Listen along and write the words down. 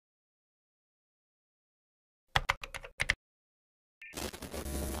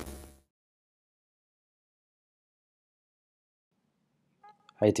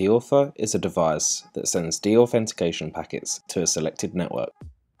A deauthor is a device that sends deauthentication packets to a selected network.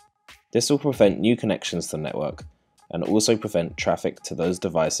 This will prevent new connections to the network and also prevent traffic to those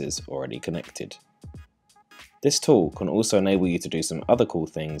devices already connected. This tool can also enable you to do some other cool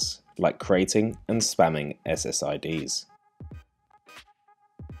things like creating and spamming SSIDs.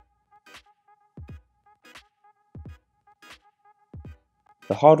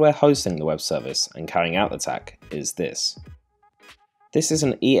 The hardware hosting the web service and carrying out the attack is this. This is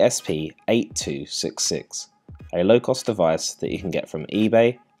an ESP8266, a low-cost device that you can get from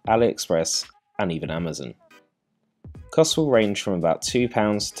eBay, AliExpress and even Amazon. Costs will range from about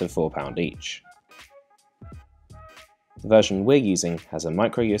 £2 to £4 each. The version we're using has a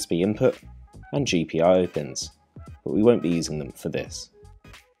micro USB input and GPIO pins, but we won't be using them for this.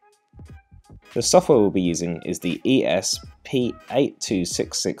 The software we'll be using is the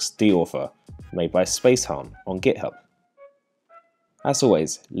ESP8266 deauthor made by Spaceharm on GitHub. As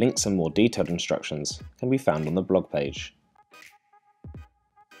always, links and more detailed instructions can be found on the blog page.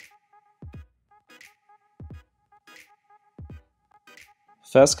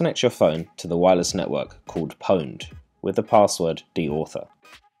 First, connect your phone to the wireless network called pwned with the password deauthor.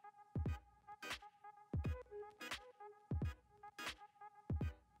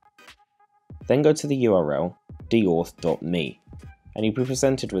 Then go to the URL deauth.me and you'll be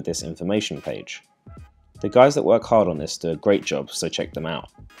presented with this information page. The guys that work hard on this do a great job, so check them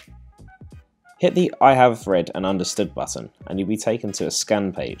out. Hit the I have read and understood button and you'll be taken to a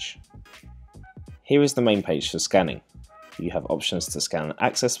scan page. Here is the main page for scanning. You have options to scan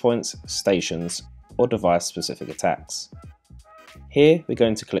access points, stations, or device-specific attacks. Here we're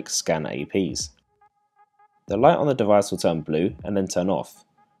going to click Scan APs. The light on the device will turn blue and then turn off.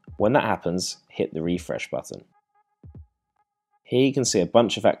 When that happens, hit the refresh button. Here you can see a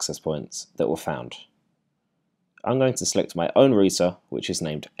bunch of access points that were found. I'm going to select my own router, which is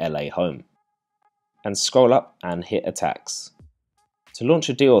named LA Home, and scroll up and hit Attacks. To launch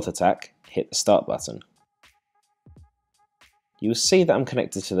a deauth attack, hit the Start button. You will see that I'm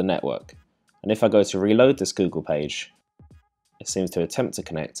connected to the network, and if I go to reload this Google page, it seems to attempt to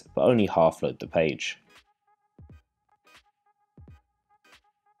connect but only half load the page.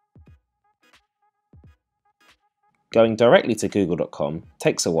 Going directly to google.com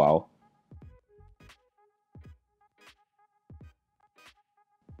takes a while,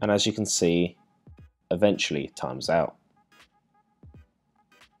 and as you can see, eventually times out.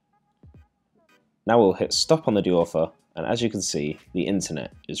 Now we'll hit stop on the deauthor, and as you can see, the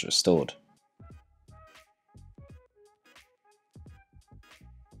internet is restored.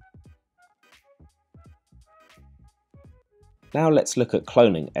 Now let's look at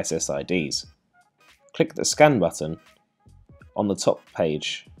cloning SSIDs. Click the scan button on the top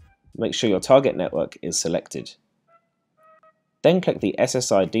page. Make sure your target network is selected. Then click the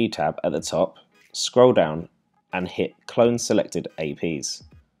SSID tab at the top, scroll down and hit Clone Selected APs.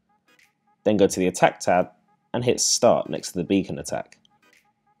 Then go to the Attack tab and hit Start next to the beacon attack.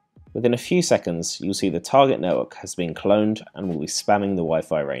 Within a few seconds, you'll see the target network has been cloned and will be spamming the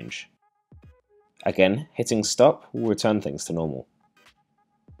Wi-Fi range. Again, hitting Stop will return things to normal.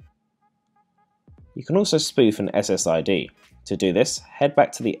 You can also spoof an SSID. To do this, head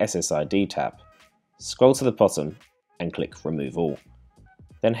back to the SSID tab, scroll to the bottom and click Remove All.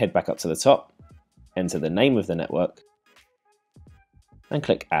 Then head back up to the top, enter the name of the network and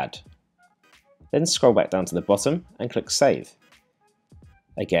click Add. Then scroll back down to the bottom and click Save.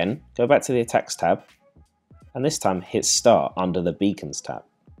 Again, go back to the Attacks tab and this time hit Start under the Beacons tab.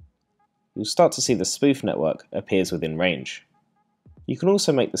 You'll start to see the spoof network appears within range. You can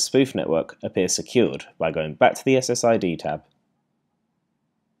also make the spoof network appear secured by going back to the SSID tab,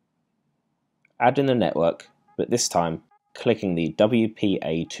 add in the network, but this time clicking the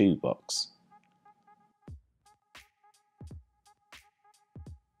WPA2 box.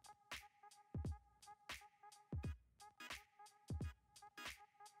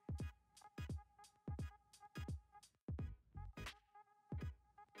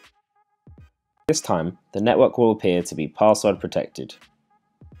 This time, the network will appear to be password protected.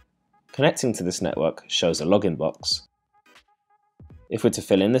 Connecting to this network shows a login box. If we're to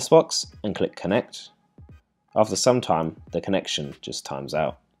fill in this box and click Connect, after some time the connection just times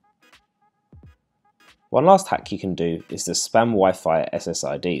out. One last hack you can do is to spam Wi-Fi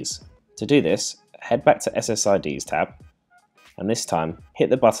SSIDs. To do this, head back to SSIDs tab, and this time hit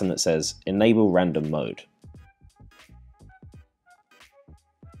the button that says Enable Random Mode.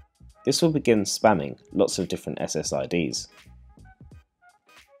 This will begin spamming lots of different SSIDs.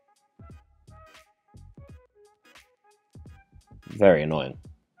 Very annoying.